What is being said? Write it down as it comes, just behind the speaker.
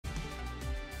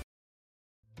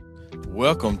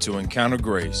Welcome to Encounter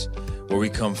Grace, where we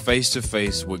come face to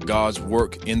face with God's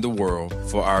work in the world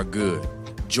for our good.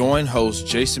 Join host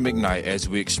Jason McKnight as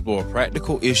we explore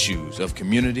practical issues of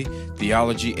community,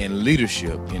 theology, and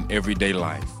leadership in everyday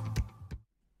life.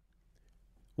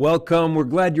 Welcome. We're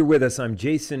glad you're with us. I'm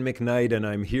Jason McKnight, and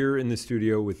I'm here in the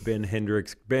studio with Ben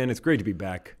Hendricks. Ben, it's great to be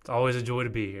back. It's always a joy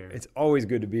to be here. It's always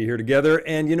good to be here together.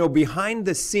 And, you know, behind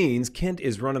the scenes, Kent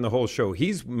is running the whole show.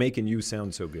 He's making you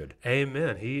sound so good.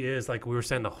 Amen. He is, like we were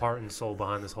saying, the heart and soul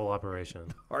behind this whole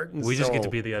operation. Heart and soul. We just get to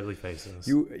be the ugly faces.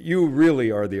 You really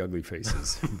are the ugly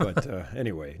faces. But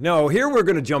anyway, no, here we're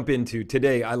going to jump into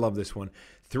today. I love this one.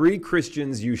 3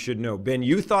 Christians you should know. Ben,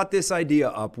 you thought this idea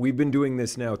up. We've been doing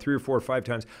this now 3 or 4 or 5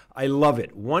 times. I love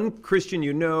it. 1 Christian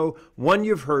you know, 1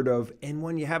 you've heard of, and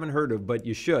 1 you haven't heard of, but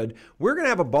you should. We're going to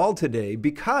have a ball today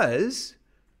because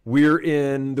we're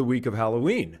in the week of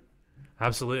Halloween.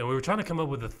 Absolutely. And we were trying to come up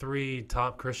with the 3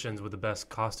 top Christians with the best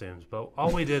costumes, but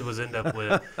all we did was end up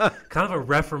with kind of a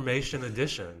Reformation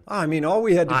edition. I mean, all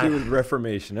we had to do was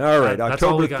Reformation. All right,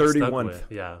 October 31st.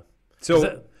 Yeah.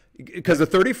 So, because the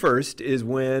 31st is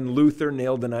when Luther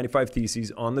nailed the 95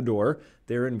 Theses on the door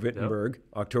there in Wittenberg,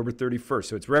 yep. October 31st.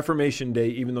 So it's Reformation Day,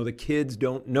 even though the kids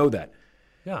don't know that.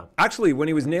 Yeah. Actually, when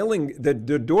he was nailing, the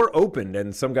door opened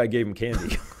and some guy gave him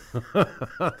candy.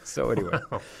 So anyway.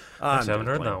 I haven't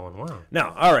heard that one. Wow.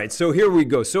 Now, all right, so here we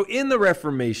go. So in the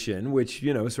Reformation, which,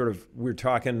 you know, sort of we're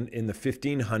talking in the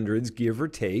 1500s, give or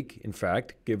take. In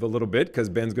fact, give a little bit because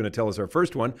Ben's going to tell us our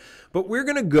first one. But we're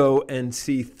going to go and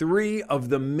see 3 of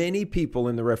the many people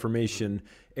in the Reformation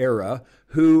era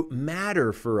who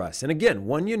matter for us. And again,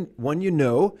 one you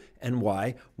know and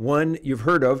why, 1 you've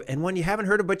heard of, and 1 you haven't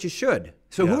heard of but you should.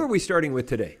 So Who are we starting with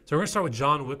today? So we're going to start with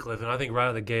John Wycliffe, and I think right out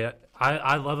of the gate,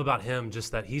 I love about him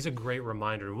just that he's a great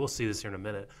reminder, and we'll see this here in a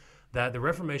minute, that the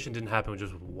Reformation didn't happen with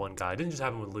just one guy. It didn't just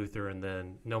happen with Luther and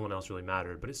then no one else really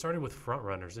mattered, but it started with front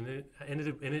runners and it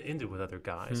ended with other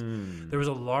guys. There was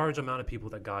a large amount of people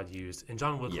that God used, and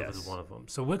John Wycliffe is one of them.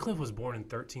 So Wycliffe was born in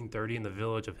 1330 in the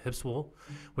village of Hipswell,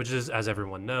 which is, as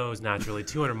everyone knows, naturally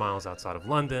 200 miles outside of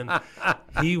London.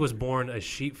 He was born a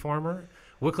sheep farmer.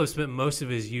 Wycliffe spent most of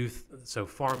his youth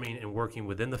farming and working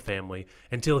within the family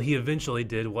until he eventually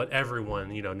did what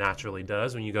everyone, naturally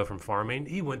does when you go from farming.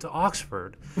 He went to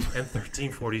Oxford in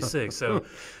 1346. So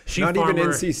sheep Not farmer,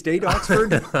 even NC State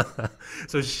Oxford?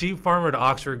 So sheep farmer to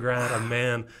Oxford grad, a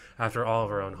man after all of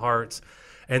our own hearts.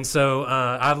 And so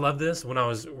I love this. When I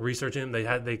was researching him,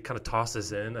 they kind of tossed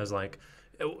this in as like,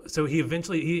 so he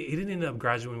eventually, he didn't end up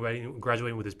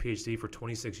graduating with his PhD for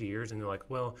 26 years. And they're like,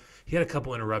 well, he had a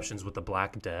couple interruptions with the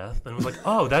Black Death. And it was like,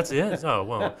 oh, that's it? Oh,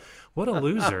 well, what a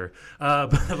loser.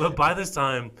 But by this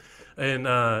time, in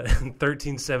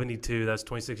 1372, that's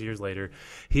 26 years later,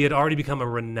 he had already become a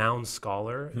renowned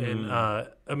scholar.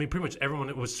 And pretty much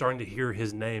everyone was starting to hear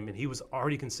his name, and he was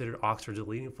already considered Oxford's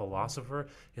leading philosopher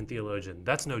and theologian.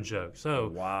 That's no joke.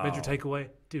 So, major takeaway,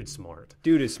 dude's smart.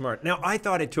 Dude is smart. Now, I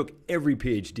thought it took every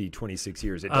PhD 26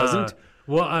 years. It doesn't?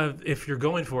 Well, if you're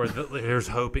going for it, there's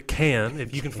hope. It can,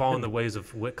 if you can fall in the ways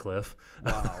of Wycliffe.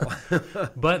 Wow.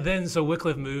 But then, so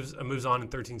Wycliffe moves on in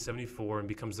 1374 and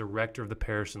becomes the rector of the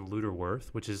parish in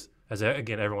Lutterworth, which is, as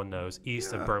again everyone knows,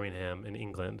 east of Birmingham in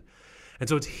England. And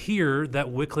so it's here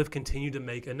that Wycliffe continued to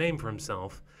make a name for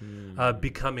himself,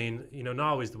 becoming, not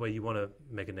always the way you want to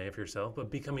make a name for yourself, but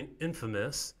becoming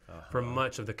infamous for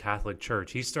much of the Catholic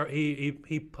Church.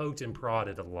 He poked and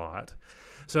prodded a lot.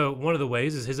 So one of the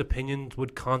ways is his opinions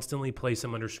would constantly place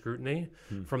him under scrutiny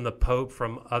from the Pope,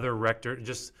 from other rectors,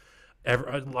 just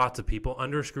lots of people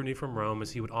under scrutiny from Rome,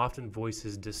 as he would often voice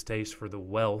his distaste for the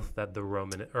wealth that the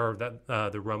Roman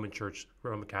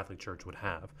Catholic Church would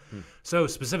have. So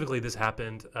specifically, this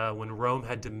happened when Rome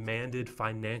had demanded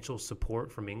financial support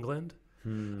from England,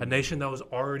 a nation that was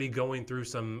already going through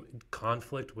some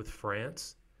conflict with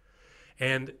France.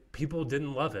 And people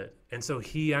didn't love it. And so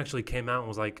he actually came out and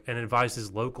was like, and advised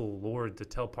his local lord to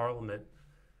tell Parliament,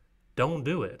 don't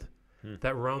do it.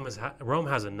 That Rome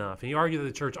has enough. And he argued that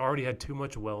the church already had too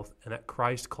much wealth and that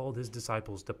Christ called his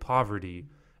disciples to poverty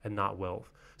and not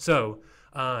wealth. So,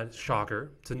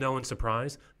 shocker, to no one's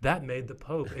surprise, that made the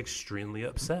Pope extremely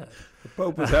upset. The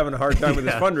Pope was having a hard time with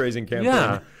his fundraising campaign.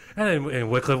 Yeah, and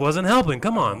Wycliffe wasn't helping.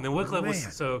 Come on. And Wycliffe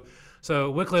was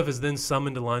So Wycliffe is then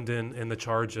summoned to London in the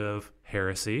charge of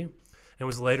heresy and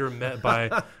was later met by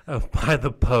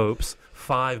the Pope's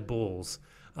 5 bulls.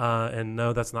 And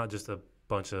no, that's not just a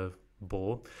bunch of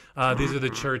bull. These are the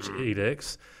church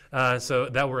edicts. So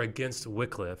that were against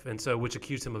Wycliffe, and so which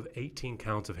accused him of 18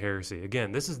 counts of heresy.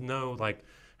 Again, this is no like,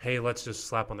 hey, let's just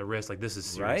slap on the wrist. Like, this is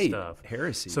serious stuff.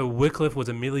 Heresy. So Wycliffe was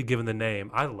immediately given the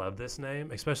name. I love this name,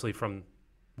 especially from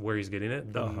where he's getting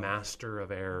it, the master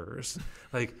of errors.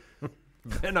 Like,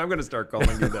 and I'm going to start calling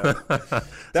you that.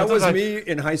 That was me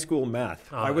in high school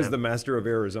math. I was the master of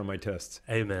errors on my tests.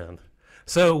 Amen.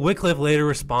 So Wycliffe later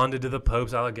responded to the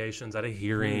Pope's allegations at a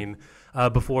hearing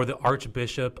before the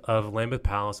Archbishop of Lambeth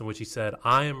Palace, in which he said,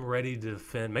 I am ready to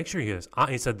defend, make sure he is,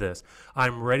 he said this,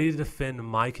 I'm ready to defend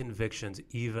my convictions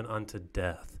even unto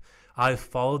death. I have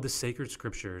followed the sacred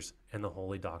scriptures and the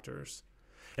holy doctors.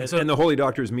 And the holy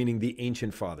doctors meaning the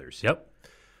ancient fathers. Yep.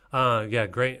 Yeah,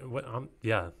 great.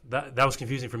 That was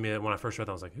confusing for me when I first read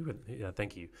that. I was like,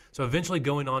 thank you. So eventually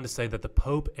going on to say that the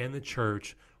Pope and the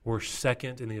Church were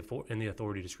second in the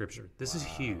authority to Scripture. This is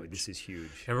huge. This is huge.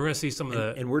 And we're going to see some of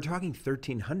the... And we're talking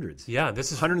 1300s. Yeah,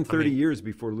 this is... 130 years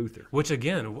before Luther. Which,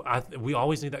 again, we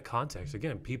always need that context.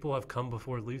 Again, people have come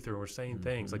before Luther and were saying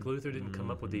things. Like, Luther didn't come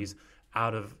up with these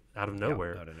out of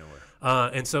nowhere. Yeah, out of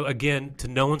nowhere. And so, again, to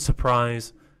no one's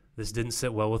surprise... This didn't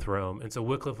sit well with Rome. And so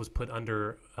Wycliffe was put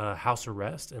under house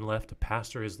arrest and left to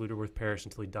pastor his Lutterworth parish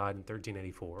until he died in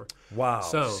 1384. Wow.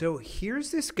 So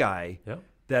here's this guy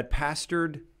that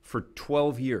pastored for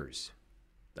 12 years.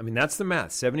 I mean, that's the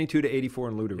math, 72 to 84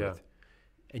 in Lutterworth.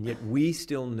 Yeah. And yet we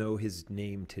still know his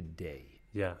name today.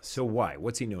 Yeah. So why?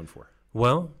 What's he known for?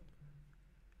 Well,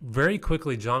 very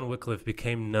quickly, John Wycliffe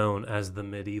became known as the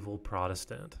medieval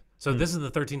Protestant. So this is the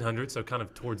 1300s, so kind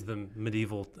of towards the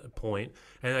medieval point.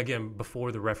 And again,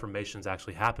 before the Reformations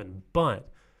actually happened. But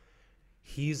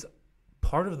he's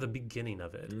part of the beginning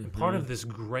of it and part of this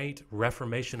great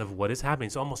reformation of what is happening.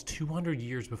 So almost 200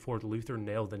 years before Luther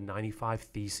nailed the 95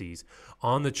 Theses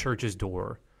on the church's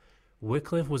door,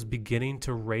 Wycliffe was beginning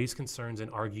to raise concerns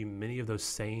and argue many of those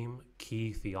same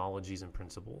key theologies and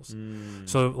principles.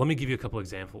 So let me give you a couple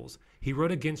examples. He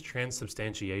wrote against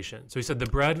transubstantiation. So he said, the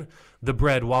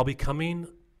bread, while becoming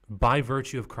by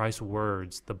virtue of Christ's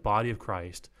words, the body of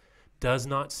Christ, does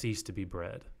not cease to be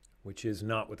bread. Which is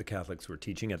not what the Catholics were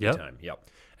teaching at the time. Yep.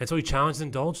 And so he challenged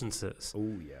indulgences.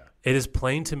 Oh, yeah. It is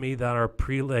plain to me that our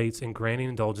prelates in granting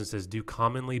indulgences do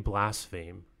commonly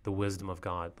blaspheme the wisdom of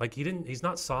God. Like he's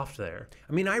not soft there.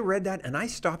 I mean, I read that and I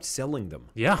stopped selling them.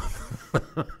 Yeah.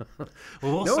 Well,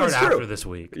 we'll start after this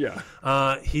week.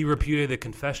 Yeah. He repudiated the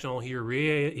confessional. He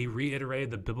reiterated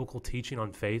the biblical teaching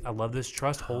on faith. I love this.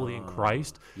 Trust wholly in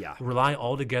Christ. Yeah. Rely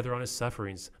altogether on his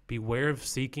sufferings. Beware of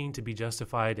seeking to be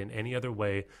justified in any other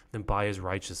way than by his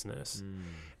righteousness.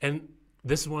 And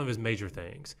this is one of his major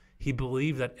things. He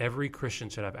believed that every Christian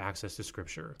should have access to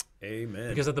Scripture. Amen.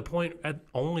 Because at the point,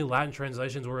 only Latin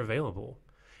translations were available.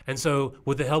 And so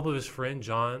with the help of his friend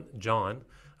John,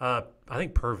 I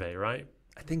think Purvey, right?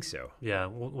 I think so. Yeah,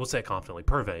 we'll say it confidently.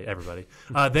 Purvey, everybody.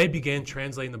 They began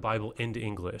translating the Bible into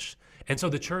English. And so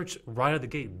the church, right out of the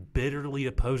gate, bitterly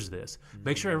opposed this.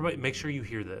 Make sure you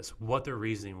hear this, what their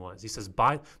reasoning was. He says,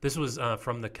 this was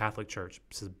from the Catholic Church.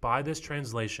 He says, by this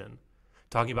translation,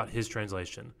 talking about his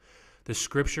translation, the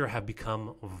Scripture have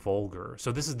become vulgar.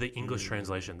 So this is the English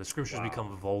translation. The Scriptures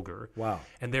become vulgar. Wow.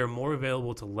 And they're more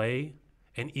available to lay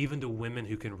and even to women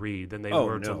who can read than they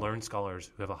were to learned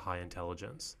scholars who have a high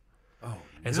intelligence.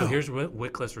 So here's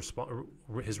Wycliffe's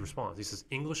response. He says,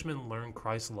 Englishmen learn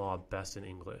Christ's law best in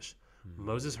English.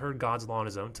 Moses heard God's law in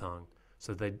his own tongue,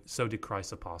 so did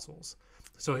Christ's apostles.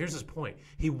 So here's his point.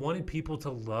 He wanted people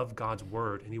to love God's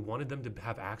word, and he wanted them to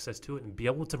have access to it and be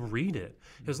able to read it.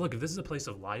 He goes, look, if this is a place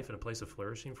of life and a place of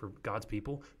flourishing for God's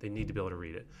people, they need to be able to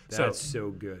read it. That's so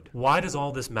good. Why does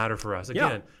all this matter for us?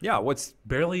 Again, what's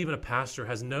barely even a pastor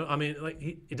has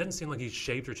it doesn't seem like he's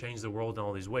shaped or changed the world in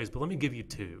all these ways, but let me give you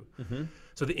two.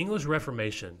 So the English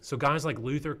Reformation, so guys like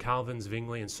Luther, Calvin,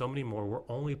 Zwingli, and so many more were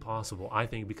only possible, I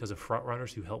think, because of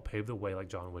frontrunners who helped pave the way like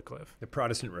John Wycliffe. The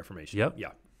Protestant Reformation. Yep.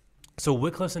 Yeah. So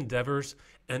Wycliffe's endeavors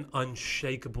an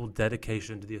unshakable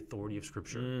dedication to the authority of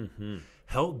Scripture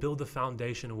helped build the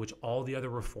foundation in which all the other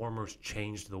reformers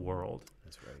changed the world.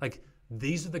 That's right. Like,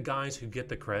 these are the guys who get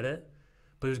the credit,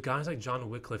 but there's guys like John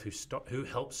Wycliffe who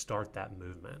helped start that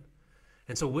movement.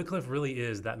 And so Wycliffe really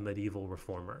is that medieval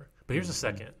reformer. But here's a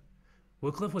second.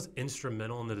 Wycliffe was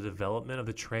instrumental in the development of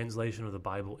the translation of the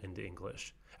Bible into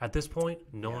English. At this point,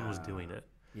 no one was doing it.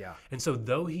 Yeah. And so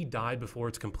though he died before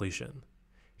its completion,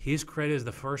 he's credited as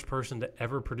the first person to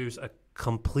ever produce a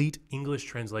complete English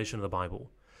translation of the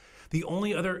Bible. The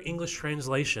only other English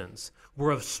translations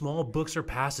were of small books or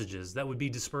passages that would be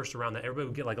dispersed around that everybody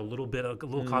would get like a little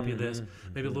copy of this,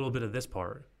 maybe a little bit of this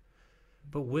part.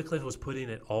 But Wycliffe was putting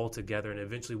it all together and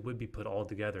eventually would be put all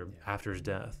together after his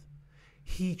death.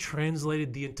 He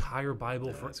translated the entire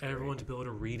Bible for everyone to be able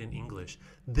to read in English.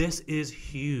 This is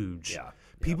huge.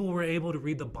 People were able to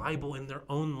read the Bible in their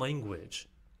own language.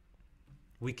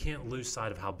 We can't lose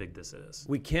sight of how big this is.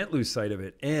 We can't lose sight of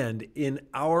it. And in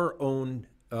our own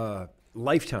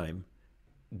lifetime,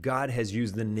 God has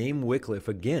used the name Wycliffe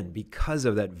again because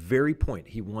of that very point.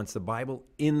 He wants the Bible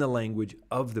in the language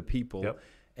of the people. Yep.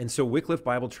 And so Wycliffe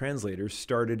Bible translators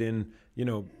started in,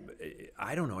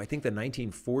 I don't know, I think the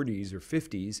 1940s or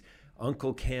 50s,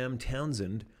 Uncle Cam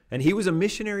Townsend, and he was a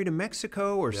missionary to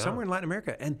Mexico or somewhere in Latin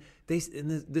America. And this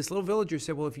little villager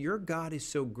said, well, if your God is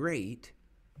so great,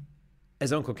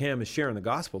 as Uncle Cam is sharing the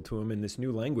gospel to him in this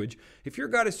new language, if your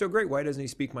God is so great, why doesn't he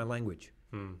speak my language?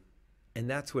 And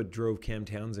that's what drove Cam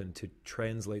Townsend to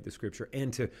translate the scripture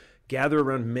and to gather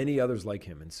around many others like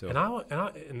him. And so,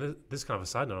 and this is kind of a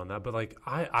side note on that, but like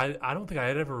I don't think I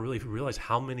had ever really realized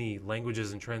how many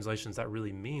languages and translations that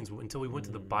really means until we went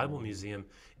to the Bible Museum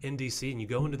in DC, and you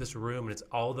go into this room and it's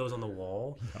all those on the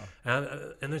wall,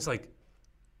 and it's like,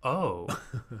 oh.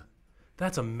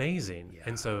 That's amazing. Yeah.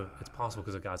 And so it's possible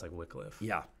because of guys like Wycliffe.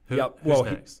 Yeah. Who's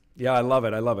next? I love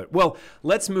it. Well,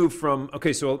 let's move from,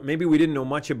 so maybe we didn't know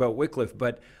much about Wycliffe,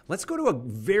 but let's go to a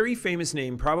very famous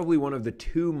name, probably one of the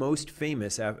two most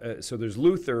famous. So there's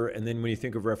Luther, and then when you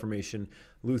think of Reformation,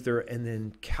 Luther, and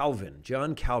then Calvin,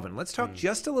 John Calvin. Let's talk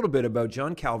just a little bit about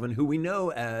John Calvin, who we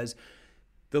know as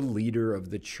the leader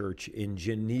of the church in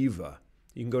Geneva.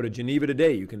 You can go to Geneva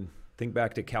today. You can think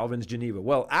back to Calvin's Geneva.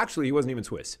 Well, actually, he wasn't even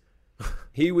Swiss.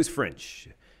 He was French,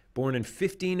 born in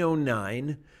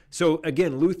 1509. So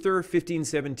again, Luther,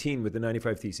 1517 with the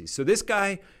 95 Theses. So this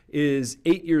guy is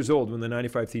 8 years old when the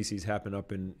 95 Theses happen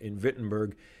up in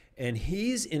Wittenberg. And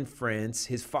he's in France.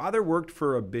 His father worked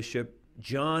for a bishop,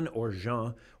 Jean,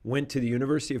 went to the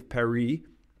University of Paris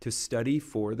to study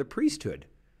for the priesthood.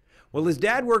 Well, his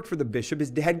dad worked for the bishop.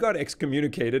 His dad got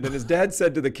excommunicated, and his dad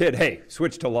said to the kid, hey,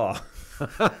 switch to law.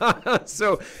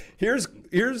 So here's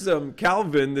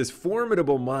Calvin, this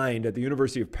formidable mind at the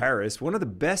University of Paris, one of the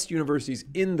best universities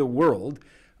in the world,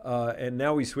 and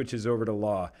now he switches over to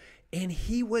law. And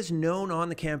he was known on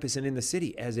the campus and in the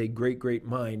city as a great, great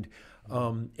mind,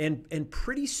 and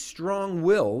pretty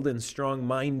strong-willed and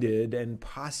strong-minded and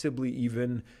possibly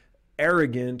even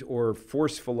arrogant or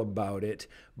forceful about it.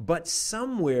 But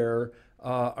somewhere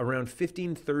around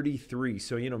 1533,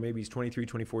 so maybe he's 23,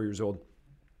 24 years old,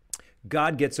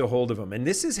 God gets a hold of him. And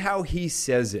this is how he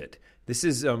says it. This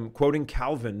is quoting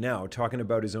Calvin now, talking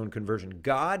about his own conversion.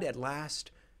 God at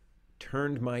last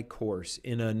turned my course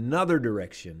in another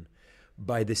direction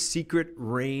by the secret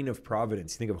reign of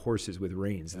providence. Think of horses with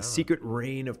reins. The secret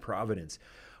reign of providence.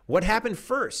 What happened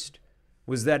first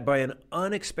was that by an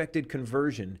unexpected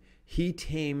conversion, he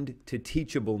tamed to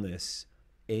teachableness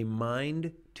a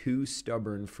mind too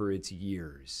stubborn for its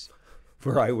years.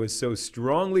 For I was so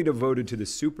strongly devoted to the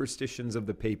superstitions of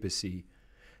the papacy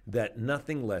that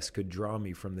nothing less could draw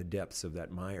me from the depths of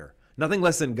that mire. Nothing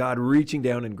less than God reaching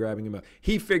down and grabbing him up.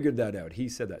 He figured that out. He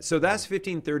said that. So that's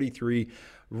 1533.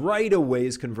 Right away,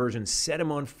 his conversion set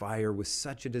him on fire with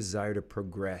such a desire to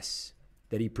progress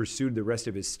that he pursued the rest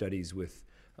of his studies with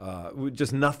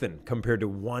just nothing compared to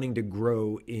wanting to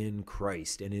grow in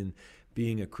Christ and in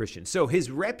being a Christian. So his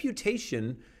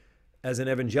reputation as an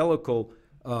evangelical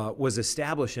was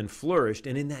established and flourished.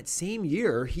 And in that same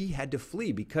year, he had to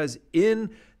flee because in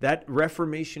that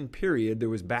Reformation period, there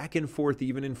was back and forth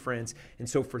even in France. And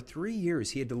so for 3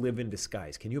 years, he had to live in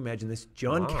disguise. Can you imagine this?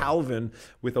 John Calvin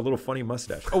with a little funny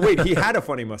mustache. Oh, wait, he had a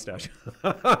funny mustache.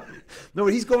 No,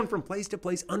 he's going from place to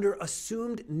place under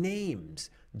assumed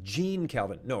names. Jean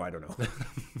Calvin. No, I don't know.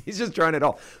 He's just trying it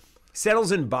all.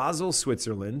 Settles in Basel,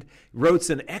 Switzerland, wrote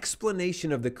an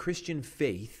explanation of the Christian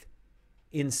faith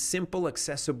in simple,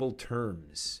 accessible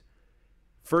terms.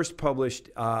 First published,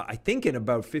 I think in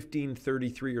about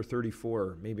 1533 or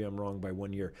 34, maybe I'm wrong by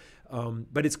 1 year.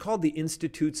 But it's called the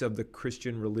Institutes of the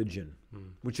Christian Religion,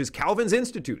 which is Calvin's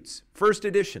Institutes, first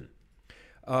edition.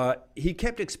 He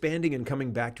kept expanding and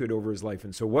coming back to it over his life.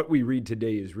 And so what we read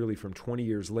today is really from 20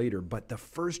 years later, but the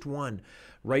first one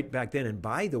right back then. And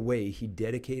by the way, he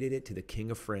dedicated it to the King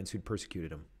of France who'd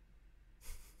persecuted him,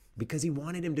 because he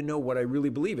wanted him to know what I really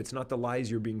believe. It's not the lies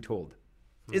you're being told.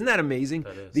 Isn't that amazing?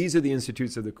 That is. These are the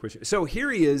Institutes of the Christian. So here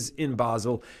he is in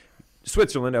Basel,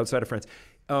 Switzerland, outside of France.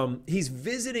 He's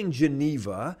visiting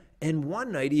Geneva, and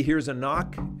one night he hears a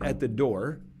knock at the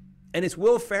door, and it's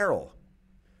Will Ferrell.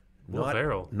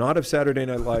 Not of Saturday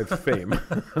Night Live fame,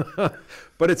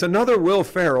 but it's another Will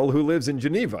Ferrell who lives in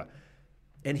Geneva.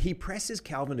 And he presses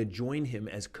Calvin to join him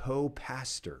as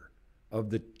co-pastor of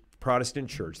the Protestant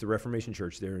church, the Reformation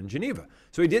church there in Geneva.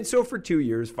 So he did so for 2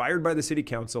 years, fired by the city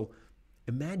council.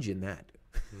 Imagine that.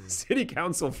 City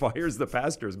council fires the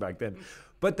pastors back then.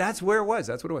 But that's where it was.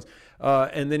 That's what it was.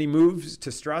 And then he moves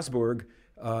to Strasbourg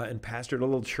and pastored a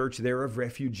little church there of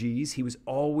refugees. He was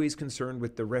always concerned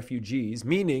with the refugees,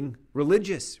 meaning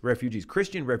religious refugees,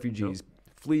 Christian refugees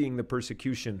fleeing the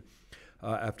persecution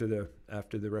after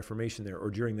the Reformation there, or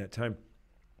during that time.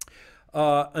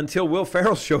 Until Will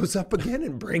Ferrell shows up again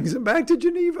and brings him back to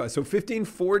Geneva. So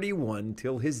 1541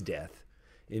 till his death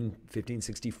in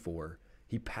 1564,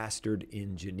 he pastored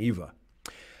in Geneva.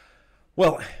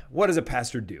 Well, what does a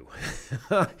pastor do?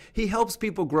 He helps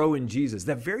people grow in Jesus.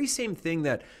 That very same thing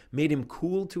that made him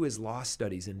cool to his law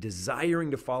studies and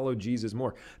desiring to follow Jesus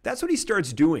more. That's what he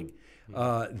starts doing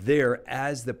there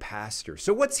as the pastor.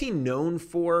 So what's he known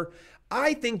for?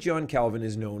 I think John Calvin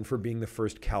is known for being the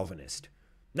first Calvinist.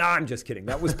 No, I'm just kidding.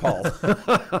 That was Paul.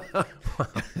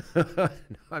 No,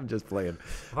 I'm just playing.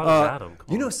 Adam.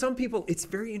 You know, some people, it's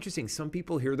very interesting. Some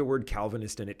people hear the word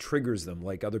Calvinist and it triggers them,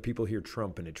 like other people hear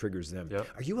Trump and it triggers them. Yep.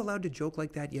 Are you allowed to joke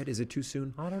like that yet? Is it too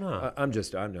soon? I don't know. I'm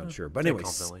not sure. But anyway,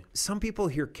 some people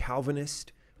hear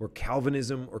Calvinist or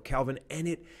Calvinism or Calvin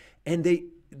and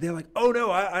they're like, oh no,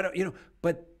 I don't, you know.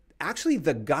 But actually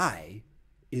the guy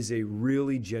is a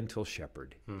really gentle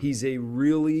shepherd. He's a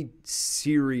really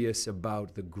serious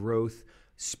about the growth,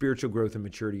 spiritual growth and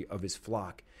maturity of his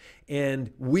flock.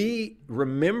 And we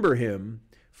remember him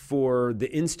for the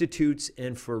institutes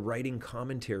and for writing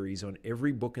commentaries on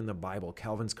every book in the Bible,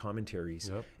 Calvin's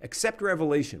commentaries, except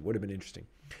Revelation, would have been interesting.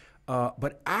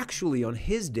 But actually on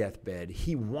his deathbed,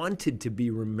 he wanted to be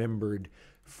remembered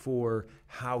for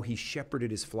how he shepherded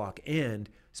his flock, and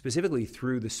specifically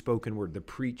through the spoken word, the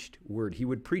preached word. He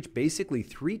would preach basically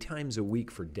 3 times a week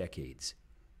for decades,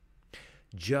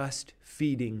 just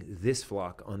feeding this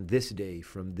flock on this day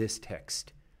from this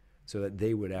text so that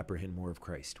they would apprehend more of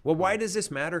Christ. Well, why does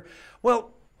this matter?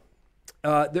 Well,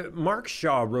 Mark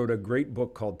Shaw wrote a great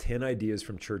book called 10 Ideas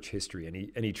from Church History,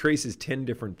 and he traces 10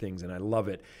 different things, and I love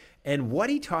it. And what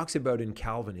he talks about in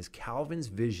Calvin is Calvin's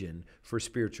vision for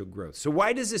spiritual growth. So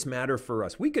why does this matter for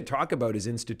us? We could talk about his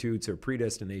institutes or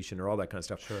predestination or all that kind of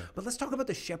stuff. Sure. But let's talk about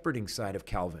the shepherding side of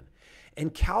Calvin.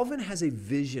 And Calvin has a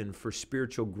vision for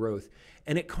spiritual growth,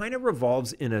 and it kind of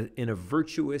revolves in a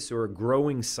virtuous or a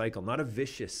growing cycle, not a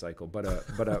vicious cycle, but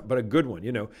a good one,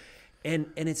 you know. And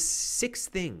it's 6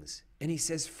 things. And he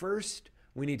says, first,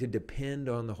 we need to depend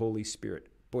on the Holy Spirit.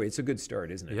 Boy, it's a good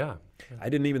start, isn't it? Yeah. I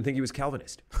didn't even think he was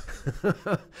Calvinist.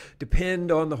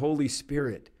 Depend on the Holy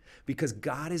Spirit, because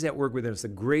God is at work within us. The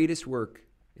greatest work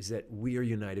is that we are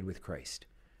united with Christ.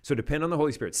 So depend on the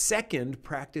Holy Spirit. Second,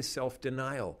 practice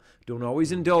self-denial. Don't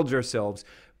always indulge ourselves,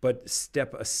 but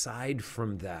step aside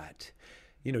from that.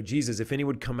 You know, Jesus, if any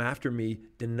would come after me,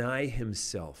 deny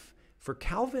himself. For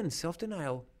Calvin,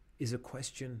 self-denial is a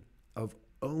question of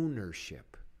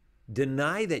ownership.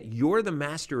 Deny that you're the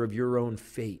master of your own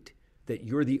fate, that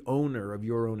you're the owner of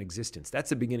your own existence.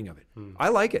 That's the beginning of it. I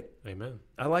like it. Amen.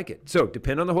 I like it. So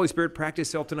depend on the Holy Spirit, practice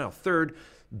self-denial. Third,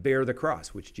 bear the cross,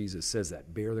 which Jesus says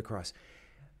that. Bear the cross.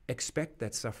 Expect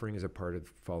that suffering is a part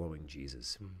of following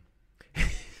Jesus.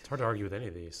 It's hard to argue with any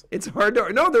of these. It's hard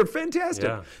to, no, they're fantastic.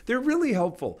 Yeah. They're really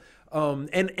helpful.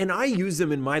 And I use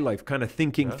them in my life, kind of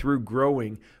thinking through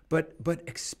growing, but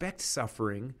expect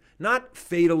suffering, not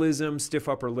fatalism, stiff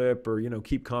upper lip, or, you know,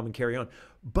 keep calm and carry on,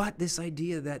 but this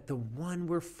idea that the one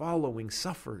we're following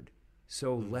suffered,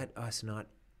 so let us not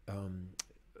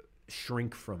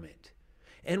shrink from it,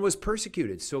 and was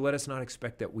persecuted, so let us not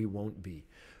expect that we won't be.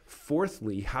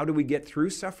 Fourthly, how do we get through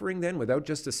suffering then without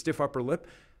just a stiff upper lip?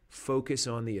 Focus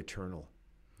on the eternal.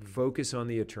 Focus on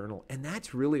the eternal. And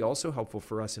that's really also helpful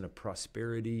for us in a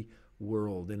prosperity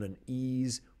world, in an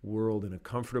ease world, in a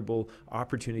comfortable,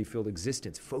 opportunity-filled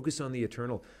existence. Focus on the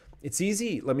eternal. It's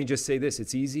easy, let me just say this,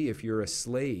 it's easy if you're a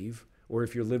slave or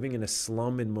if you're living in a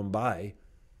slum in Mumbai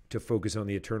to focus on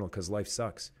the eternal because life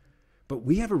sucks. But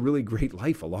we have a really great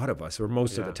life, a lot of us, or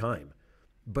most of the time.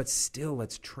 But still,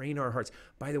 let's train our hearts.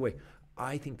 By the way,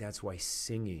 I think that's why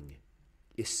singing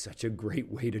is such a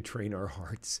great way to train our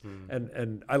hearts.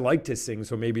 And I like to sing,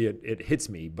 so maybe it hits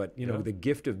me, but you know, the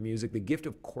gift of music, the gift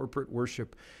of corporate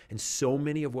worship, and so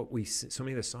many of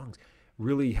the songs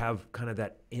really have kind of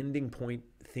that ending point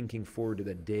thinking forward to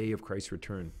the day of Christ's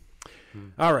return.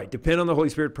 All right, depend on the Holy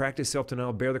Spirit, practice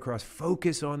self-denial, bear the cross,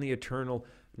 focus on the eternal.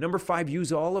 Number 5,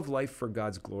 use all of life for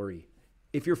God's glory.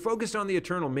 If you're focused on the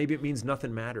eternal, maybe it means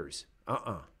nothing matters.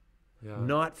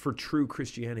 Not for true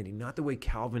Christianity, not the way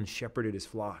Calvin shepherded his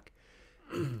flock.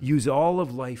 Use all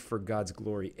of life for God's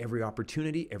glory. Every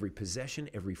opportunity, every possession,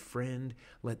 every friend,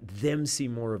 let them see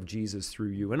more of Jesus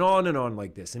through you, and on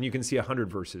like this. And you can see 100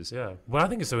 verses. Yeah. What I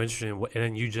think is so interesting,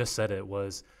 and you just said it,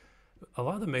 was a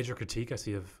lot of the major critique I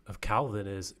see of Calvin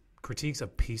is critiques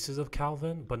of pieces of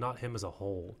Calvin, but not him as a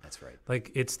whole. That's right.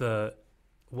 Like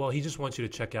well, he just wants you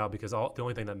to check out because the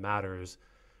only thing that matters,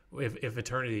 if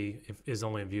eternity is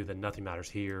only in view, then nothing matters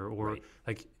here. Or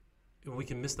like we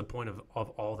can miss the point of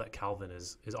all that Calvin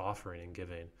is offering and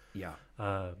giving. Yeah.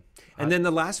 And then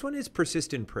the last one is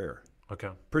persist in prayer. Okay.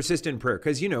 Persist in prayer.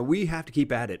 Because, we have to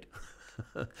keep at it.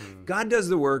 God does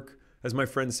the work, as my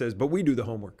friend says, but we do the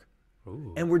homework.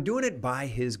 Ooh. And we're doing it by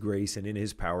his grace and in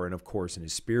his power and, of course, in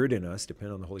his Spirit in us,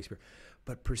 depending on the Holy Spirit.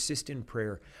 But persist in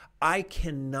prayer. I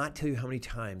cannot tell you how many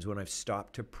times when I've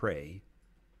stopped to pray,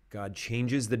 God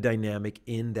changes the dynamic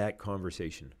in that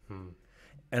conversation.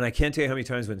 And I can't tell you how many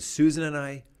times when Susan and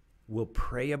I will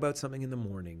pray about something in the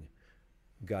morning,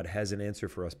 God has an answer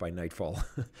for us by nightfall.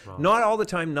 Wow. Not all the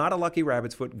time, not a lucky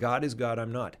rabbit's foot. God is God,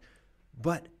 I'm not.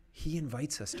 But he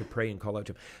invites us to pray and call out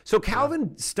to him. So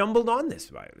Calvin stumbled on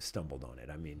this. Stumbled on it.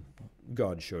 I mean,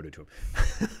 God showed it to him.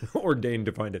 Ordained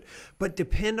to find it. But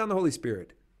depend on the Holy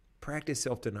Spirit. Practice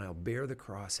self-denial. Bear the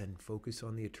cross and focus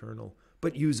on the eternal.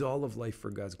 But use all of life for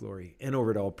God's glory. And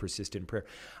over it all, persist in prayer.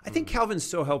 I think Calvin's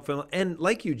so helpful. And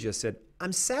like you just said,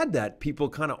 I'm sad that people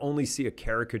kind of only see a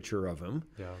caricature of him.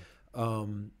 Yeah.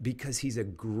 Because he's a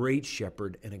great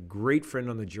shepherd and a great friend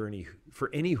on the journey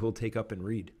for any who'll take up and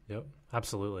read. Yep,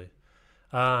 absolutely.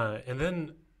 And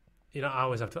then, I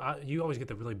always have to. You always get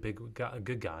the really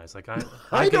good guys. Like I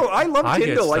know. I love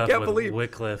Tyndale. I can't with believe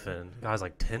Wycliffe and guys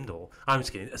like Tyndale. I'm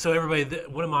just kidding. So everybody,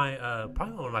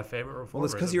 probably one of my favorite reformers. Well,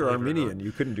 it's because you're Arminian.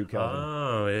 You couldn't do Calvin.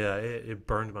 Oh yeah, it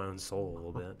burned my own soul a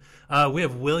little bit. We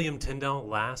have William Tyndale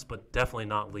last, but definitely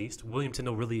not least. William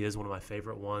Tyndale really is one of my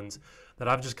favorite ones that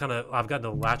I've gotten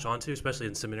to latch onto, especially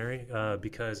in seminary,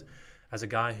 because as a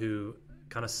guy who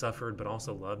kind of suffered but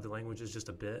also loved the languages just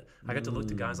a bit, I got to look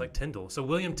to guys like Tyndale. So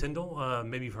William Tyndale,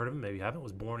 maybe you've heard of him, maybe you haven't,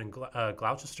 was born in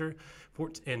Gloucester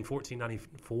in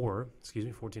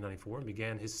 1494, and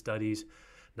began his studies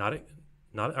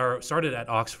started at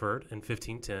Oxford in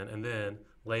 1510, and then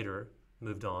later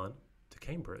moved on to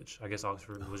Cambridge. I guess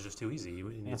Oxford was just too easy. You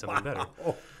needed something better.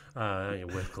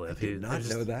 Wycliffe. I did not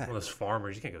know that. One of those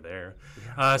farmers. You can't go there.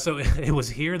 Yeah. So it was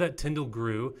here that Tyndale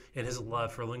grew in his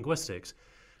love for linguistics.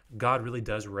 God really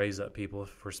does raise up people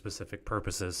for specific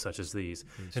purposes such as these.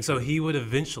 So he would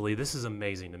eventually, this is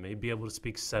amazing to me, be able to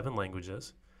speak 7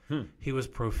 languages. He was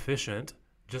proficient,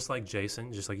 just like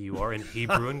Jason, just like you are, in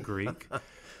Hebrew and Greek.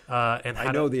 And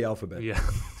I know the alphabet. Yeah.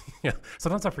 Yeah,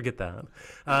 sometimes I forget that,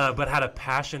 but had a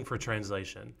passion for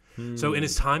translation. So in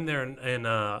his time there in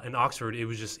Oxford, it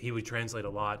was just he would translate a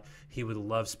lot. He would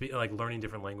love learning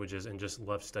different languages and just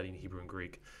loved studying Hebrew and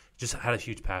Greek. Just had a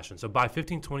huge passion. So by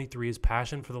 1523, his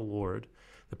passion for the Lord,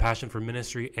 the passion for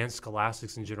ministry and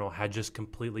scholastics in general, had just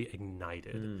completely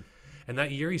ignited. And that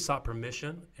year, he sought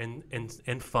permission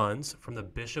and funds from the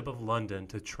Bishop of London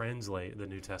to translate the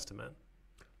New Testament.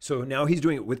 So now he's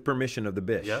doing it with permission of the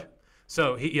bishop. Yep.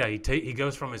 So he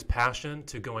goes from his passion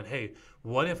to going, hey,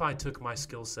 what if I took my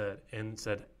skill set and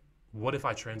said, what if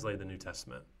I translated the New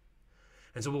Testament?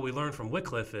 And so what we learned from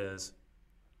Wycliffe is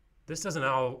this doesn't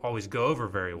always go over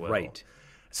very well. Right.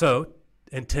 So,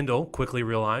 and Tyndale quickly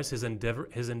realized his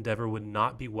endeavor would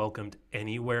not be welcomed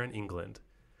anywhere in England,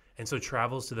 and so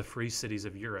travels to the free cities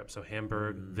of Europe, so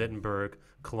Hamburg, Wittenberg,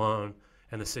 Cologne,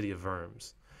 and the city of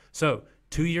Worms. So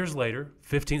 2 years later,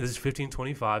 this is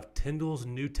 1525, Tyndale's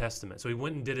New Testament. So he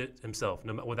went and did it himself,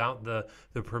 without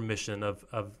the permission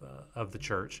of the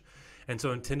church. And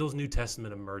so in Tyndale's New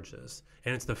Testament emerges,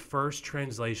 and it's the first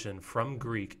translation from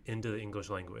Greek into the English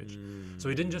language. So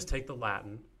he didn't just take the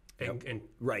Latin and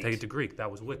take it to Greek.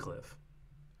 That was Wycliffe.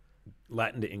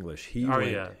 Latin to English.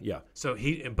 So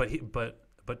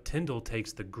but Tyndale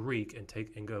takes the Greek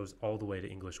and goes all the way to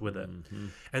English with it.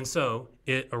 And so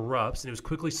it erupts, and it was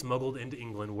quickly smuggled into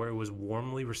England, where it was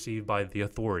warmly received by the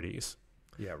authorities.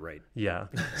 Yeah, right. Yeah.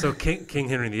 So King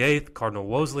Henry VIII, Cardinal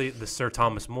Wolsey, the Sir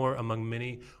Thomas More, among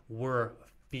many, were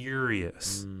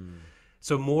furious.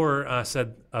 So More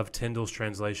said of Tyndale's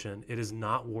translation, it is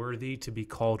not worthy to be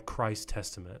called Christ's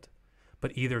Testament,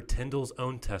 but either Tyndale's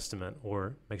own testament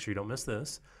or, make sure you don't miss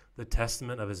this, the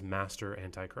testament of his master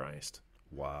Antichrist.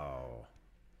 Wow.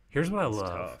 Here's what I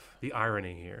love, the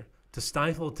irony here. To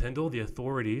stifle Tyndale, the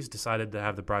authorities decided to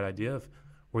have the bright idea of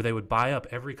where they would buy up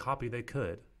every copy they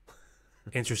could.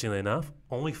 Interestingly enough,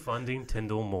 only funding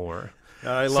Tyndale more.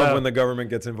 I love when the government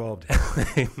gets involved.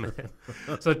 Amen.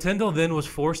 So Tyndale then was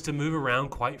forced to move around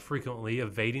quite frequently,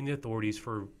 evading the authorities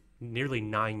for nearly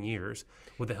 9 years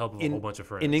with the help of a whole bunch of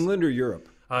friends. In England or Europe?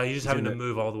 He's just having to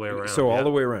move all the way around. So all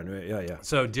the way around, yeah.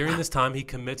 So during this time, he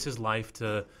commits his life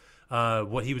to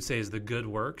what he would say is the good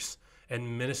works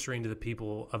and ministering to the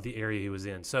people of the area he was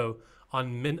in. So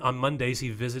On Mondays, he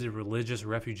visited religious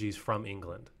refugees from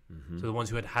England. So the ones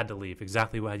who had to leave,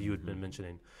 exactly what you had been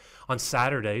mentioning. On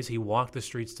Saturdays, he walked the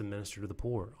streets to minister to the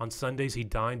poor. On Sundays, he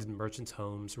dined in merchants'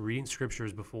 homes, reading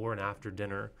scriptures before and after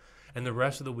dinner. And the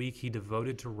rest of the week, he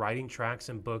devoted to writing tracts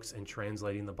and books and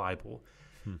translating the Bible.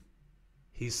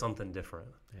 He's something different.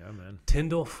 Yeah, man.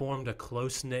 Tyndale formed a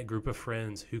close-knit group of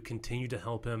friends who continued to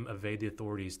help him evade the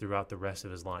authorities throughout the rest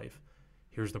of his life.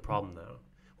 Here's the problem, though.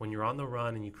 When you're on the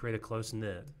run and you create a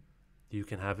close-knit, you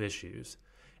can have issues.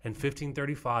 In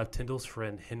 1535, Tyndale's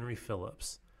friend Henry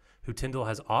Phillips, who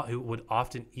who would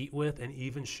often eat with and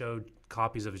even showed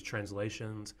copies of his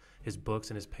translations, his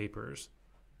books, and his papers,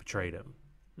 betrayed him.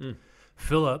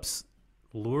 Phillips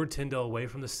lured Tyndale away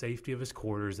from the safety of his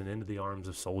quarters and into the arms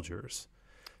of soldiers.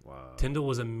 Wow. Tyndale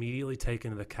was immediately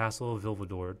taken to the castle of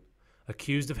Vilvoorde,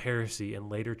 accused of heresy, and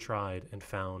later tried and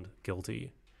found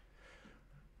guilty.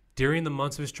 During the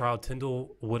months of his trial,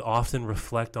 Tyndale would often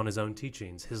reflect on his own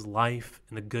teachings, his life,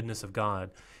 and the goodness of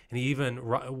God. And he even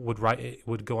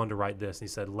would go on to write this. And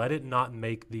he said, "Let it not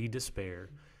make thee despair,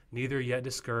 neither yet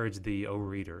discourage thee, O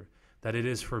reader, that it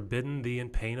is forbidden thee in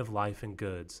pain of life and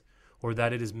goods, or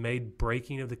that it is made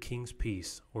breaking of the king's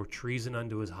peace, or treason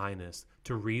unto his highness,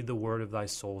 to read the word of thy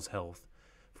soul's health.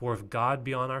 For if God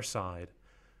be on our side,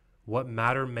 what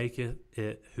matter maketh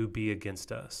it who be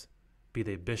against us, be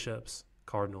they bishops,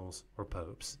 cardinals, or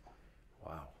popes?"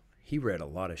 Wow. He read a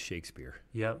lot of Shakespeare.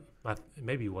 Yep,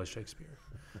 maybe he was Shakespeare.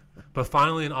 But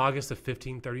finally, in August of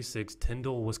 1536,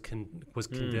 Tyndale was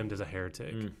condemned as a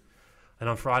heretic. And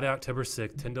on Friday, October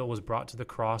 6th, Tyndale was brought to the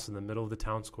cross in the middle of the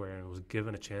town square and was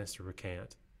given a chance to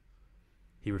recant.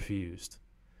 He refused.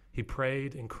 He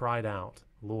prayed and cried out,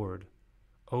 "Lord,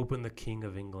 open the King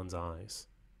of England's eyes."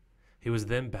 He was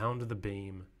then bound to the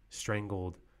beam,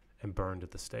 strangled, and burned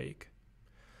at the stake.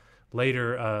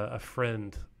 Later, a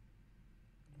friend,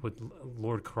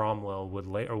 Lord Cromwell,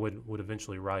 would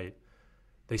eventually write,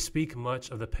 "They speak much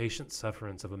of the patient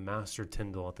sufferance of a Master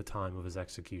Tyndale at the time of his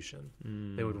execution."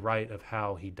 They would write of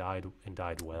how he died and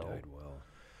died well.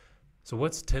 So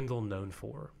what's Tyndale known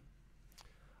for?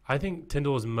 I think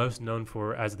Tyndale is most known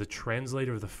for as the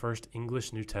translator of the first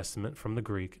English New Testament from the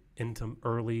Greek into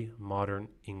early modern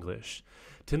English.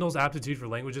 Tyndale's aptitude for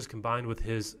languages combined with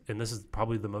his, and this is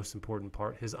probably the most important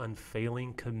part, his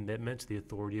unfailing commitment to the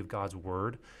authority of God's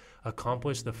word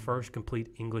accomplished the first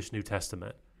complete English New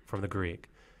Testament from the Greek.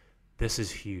 This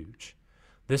is huge.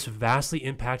 This vastly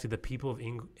impacted the people of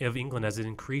England as it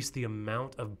increased the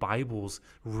amount of Bibles,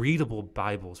 readable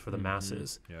Bibles for the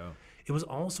masses. Yeah. It was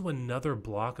also another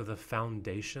block of the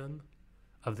foundation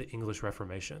of the English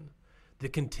Reformation. The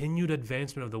continued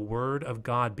advancement of the Word of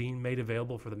God being made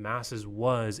available for the masses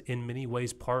was, in many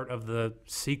ways, part of the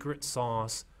secret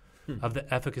sauce of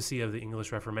the efficacy of the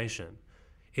English Reformation.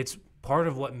 It's part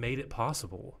of what made it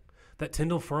possible. That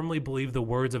Tyndale firmly believed the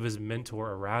words of his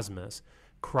mentor, Erasmus: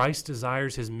 "Christ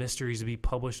desires his mysteries to be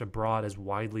published abroad as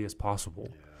widely as possible.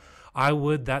 Yeah. I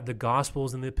would that the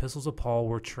Gospels and the epistles of Paul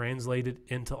were translated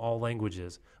into all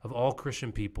languages of all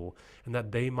Christian people, and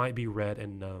that they might be read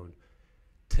and known."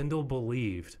 Tyndale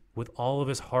believed with all of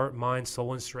his heart, mind,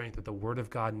 soul, and strength that the Word of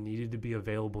God needed to be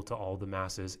available to all the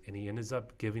masses, and he ended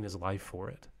up giving his life for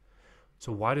it.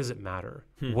 So why does it matter?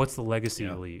 What's the legacy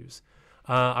he leaves?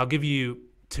 I'll give you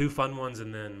two fun ones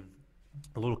and then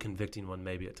a little convicting one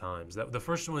maybe at times. The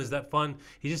first one is that fun.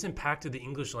 He just impacted the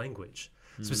English language,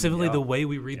 specifically the way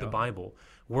we read the Bible.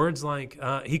 Words like,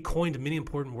 he coined many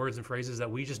important words and phrases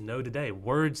that we just know today.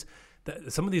 Words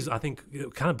that some of these I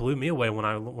think kind of blew me away when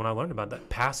I learned about that.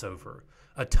 Passover,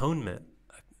 atonement,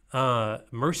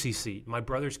 mercy seat, my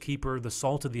brother's keeper, the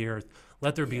salt of the earth,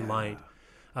 let there be light.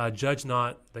 Judge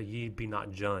not that ye be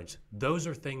not judged. Those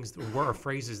are things, were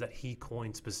phrases that he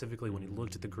coined specifically when he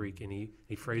looked at the Greek and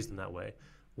he phrased them that way.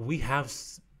 We have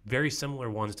very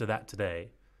similar ones to that today,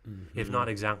 if not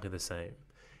exactly the same.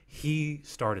 He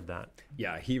started that.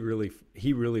 Yeah, he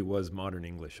really was modern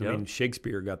English. I mean,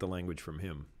 Shakespeare got the language from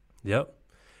him. Yep.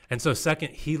 And so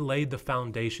second, he laid the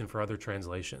foundation for other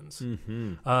translations.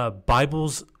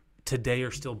 Bibles today are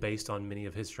still based on many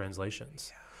of his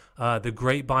translations. The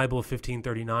Great Bible of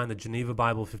 1539, the Geneva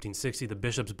Bible of 1560, the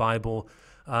Bishop's Bible,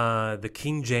 the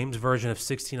King James Version of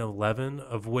 1611,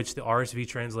 of which the RSV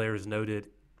translators noted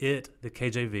the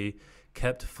KJV,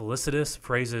 kept felicitous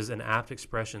phrases and apt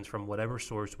expressions from whatever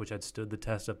source which had stood the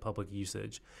test of public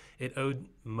usage. It owed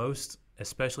most,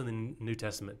 especially in the New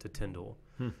Testament, to Tyndale.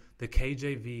 The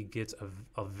KJV gets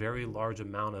a very large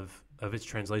amount of its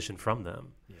translation from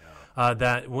them.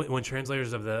 That when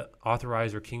translators of the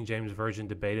Authorized or King James Version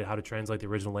debated how to translate the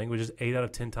original languages, 8 out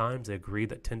of 10 times they agreed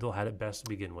that Tyndale had it best to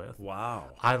begin with. Wow.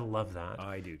 I love that.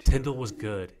 I do too. Tyndale was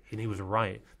good, and he was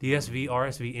right. The ESV,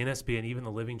 RSV, NSB, and even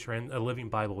the Living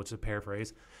Bible, which is a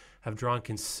paraphrase, have drawn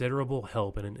considerable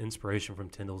help and an inspiration from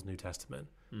Tyndale's New Testament.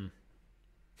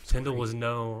 Tyndale was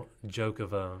no joke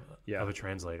of a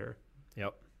translator.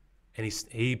 Yep. And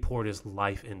he poured his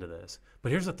life into this.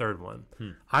 But here's the third one.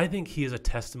 I think he is a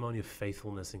testimony of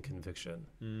faithfulness and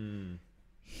conviction.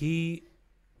 He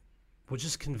was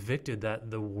just convicted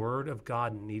that the word of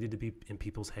God needed to be in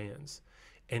people's hands.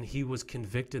 And he was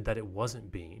convicted that it wasn't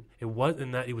being. It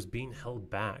wasn't that it was being held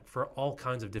back for all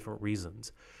kinds of different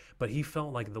reasons. But he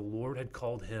felt like the Lord had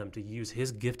called him to use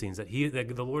his giftings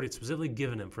that the Lord had specifically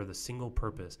given him for the single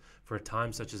purpose for a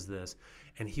time such as this.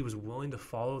 And he was willing to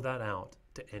follow that out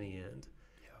to any end.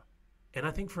 And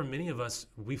I think for many of us,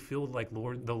 we feel like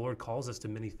the Lord calls us to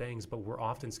many things, but we're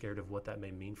often scared of what that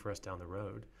may mean for us down the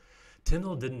road.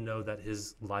 Tyndale didn't know that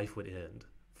his life would end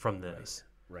from this.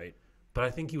 Right. But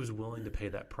I think he was willing to pay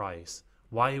that price.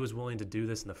 Why he was willing to do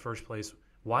this in the first place,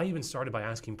 why he even started by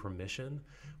asking permission,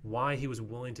 why he was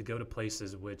willing to go to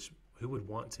places who would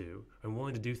want to, and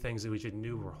willing to do things that he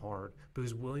knew were hard, but he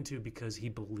was willing to because he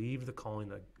believed the calling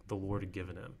that the Lord had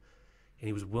given him. And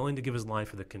he was willing to give his life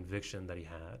for the conviction that he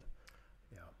had.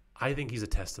 Yeah. I think he's a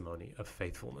testimony of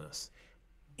faithfulness.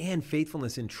 And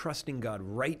faithfulness in trusting God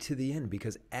right to the end,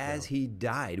 because as he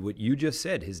died, what you just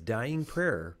said, his dying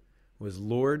prayer was,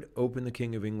 Lord, open the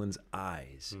King of England's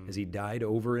eyes, as he died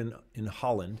over in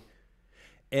Holland.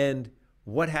 And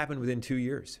what happened within 2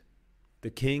 years?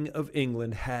 The King of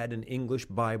England had an English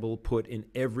Bible put in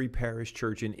every parish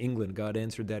church in England. God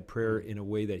answered that prayer in a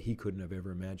way that he couldn't have ever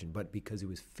imagined, but because he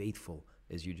was faithful,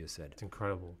 as you just said. It's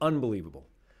incredible. Unbelievable.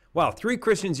 Wow, 3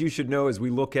 Christians you should know as we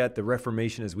look at the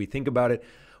Reformation, as we think about it.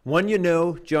 One you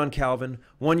know, John Calvin.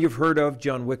 One you've heard of,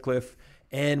 John Wycliffe.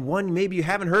 And one maybe you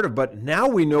haven't heard of, but now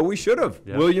we know we should have,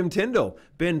 William Tyndale.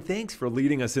 Ben, thanks for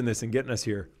leading us in this and getting us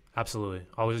here. Absolutely.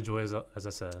 Always enjoy, as I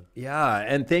said. Yeah,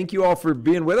 and thank you all for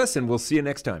being with us, and we'll see you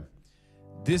next time.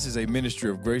 This is a ministry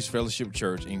of Grace Fellowship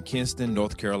Church in Kinston,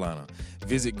 North Carolina.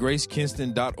 Visit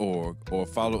gracekinston.org or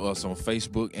follow us on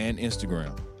Facebook and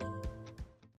Instagram.